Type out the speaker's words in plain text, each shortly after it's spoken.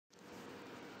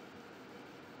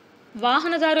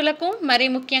వాహనదారులకు మరీ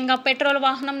ముఖ్యంగా పెట్రోల్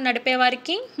వాహనం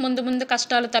నడిపేవారికి ముందు ముందు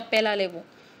కష్టాలు తప్పేలా లేవు.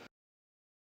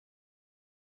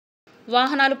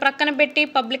 వాహనాలు ప్రక్కన పెట్టి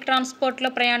పబ్లిక్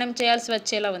ట్రాన్స్పోర్ట్లో ప్రయాణం చేయాల్సి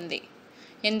వచ్చేలా ఉంది.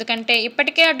 ఎందుకంటే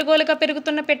ఇప్పటికే అడ్డగోలుగా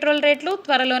పెరుగుతున్న పెట్రోల్ రేట్లు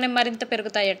త్వరలోనే మరింత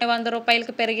పెరుగుతాయట. 100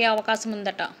 రూపాయలకు పెరిగే అవకాశం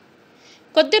ఉందట.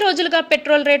 కొద్ది రోజులుగా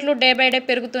పెట్రోల్ రేట్లు డే బై డే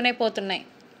పెరుగుతూనే పోతున్నాయి.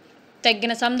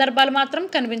 తగ్గిన సందర్భాలు మాత్రం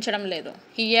కనిపించడం లేదు.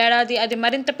 ఈ ఏడాది అది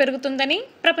మరింత పెరుగుతుందని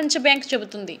ప్రపంచ బ్యాంక్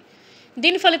చెబుతుంది.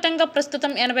 దీని ఫలితంగా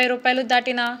ప్రస్తుతం 80 రూపాయలు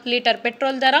దాటిన లీటర్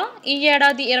పెట్రోల్ ధర ఈ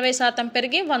ఏడాది 20%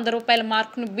 పెరిగి 100 రూపాయల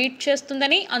మార్కును బీట్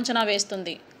చేస్తుందని అంచనా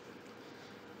వేస్తుంది.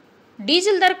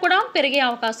 డీజిల్ ధర కూడా పెరిగే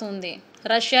అవకాశం ఉంది.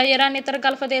 రష్యా, ఇరాన్, ఇతర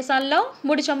గల్ఫ్ దేశాల్లో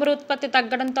ముడి చమురు ఉత్పత్తి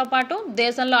తగ్గడంతో పాటు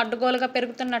దేశంలో అడ్డగోలుగా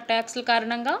పెరుగుతున్న ట్యాక్సుల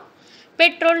కారణంగా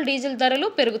పెట్రోల్, డీజిల్ ధరలు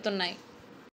పెరుగుతున్నాయి.